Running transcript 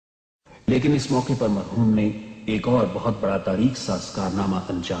लेकिन इस मौके पर मरहूम ने एक और बहुत बड़ा तारीख साज कारनामा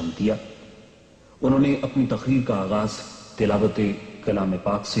अंजाम दिया। उन्होंने अपनी तकरीर का आगाज तिलावत कलाम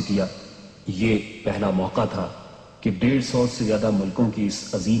पाक से किया। ये पहला मौका था कि 150 से ज्यादा मुल्कों की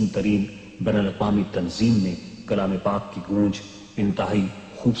इस अजीम तरीन बैनुल-अक़वामी तंजीम ने कलाम पाक की गूंज इंतहाई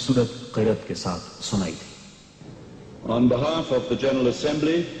खूबसूरत क़िरत के साथ सुनाई थी। On behalf of the General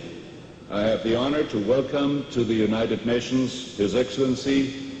Assembly, I have the honor to welcome to the United Nations His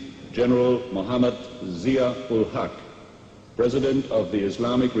Excellency General Muhammad Zia-ul-Haq, President of the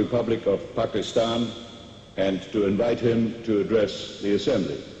Islamic Republic of Pakistan, and to invite him to address the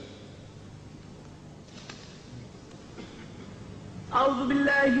Assembly. أعوذ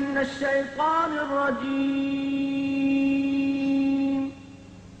بالله من الشيطان الرجيم.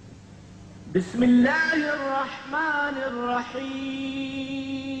 بسم الله الرحمن الرحيم.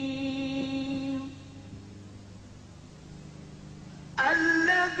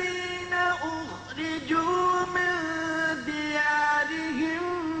 الذين أخرجوا من ديارهم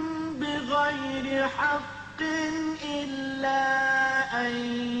بغير حق إلا أن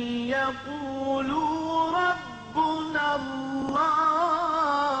يقولوا ربنا الله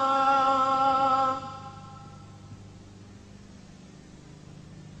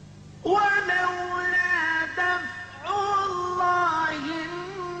ولولا دفع الله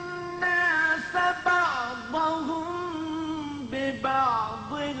الناس بعضهم ببعض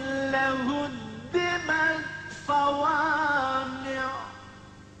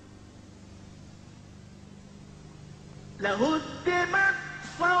لهدمت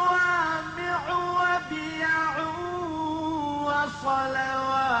صوامع وبيع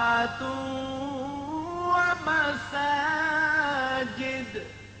وصلوات ومساجد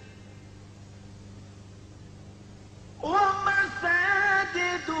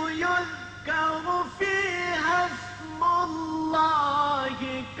يذكر فيها اسم الله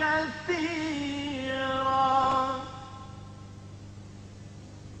كثيرا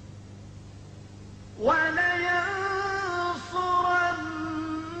ولينصرن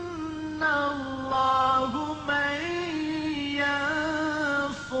الله من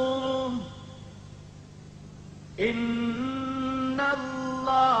ينصره إن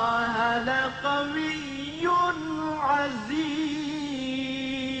الله لقوي عزيز.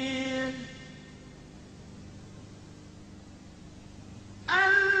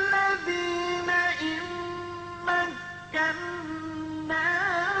 الذين إن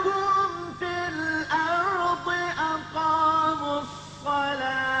مكناهم في الأرض أقاموا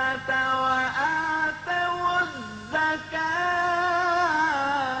الصلاة وآتوا الزكاة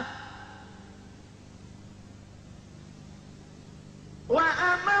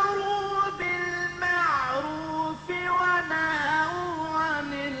وأمروا بالمعروف ونهوا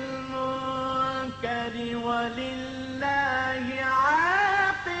عن المنكر ولله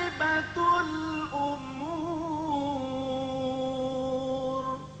عاقبة الأمور.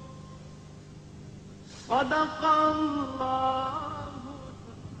 صدق الله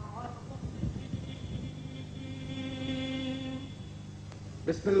العظيم.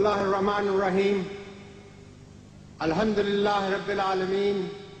 بسم الله الرحمن الرحيم. الحمد لله رب العالمين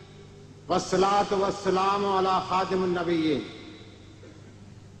والصلاة والسلام على خاتم النبيين.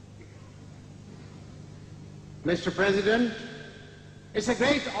 Mr. President, it's a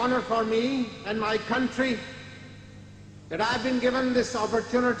great honor for me and my country that I've been given this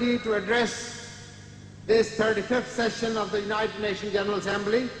opportunity to address this 35th session of the United Nations General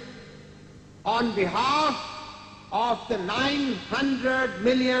Assembly on behalf of the 900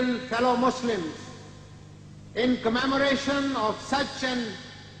 million fellow Muslims in commemoration of such an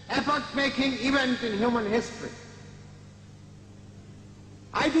epoch-making event in human history.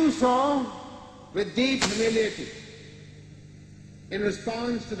 I do so with deep humility in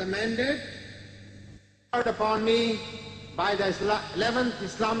response to the mandate conferred upon me by the 11th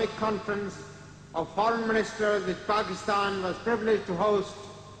Islamic Conference of Foreign Ministers which Pakistan was privileged to host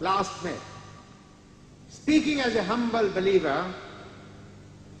last May. Speaking as a humble believer,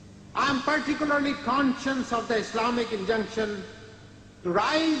 I am particularly conscious of the Islamic injunction to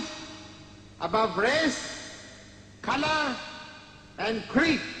rise above race, color, and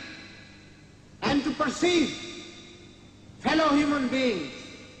creed, and to perceive fellow human beings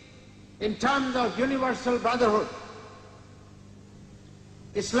in terms of universal brotherhood.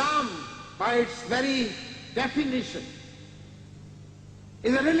 Islam, by its very definition,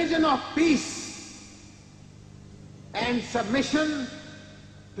 is a religion of peace and submission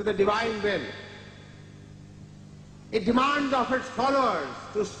to the divine will. It demands of its followers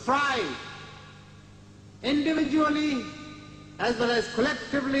to strive individually as well as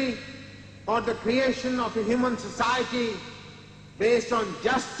collectively for the creation of a human society based on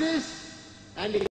justice, and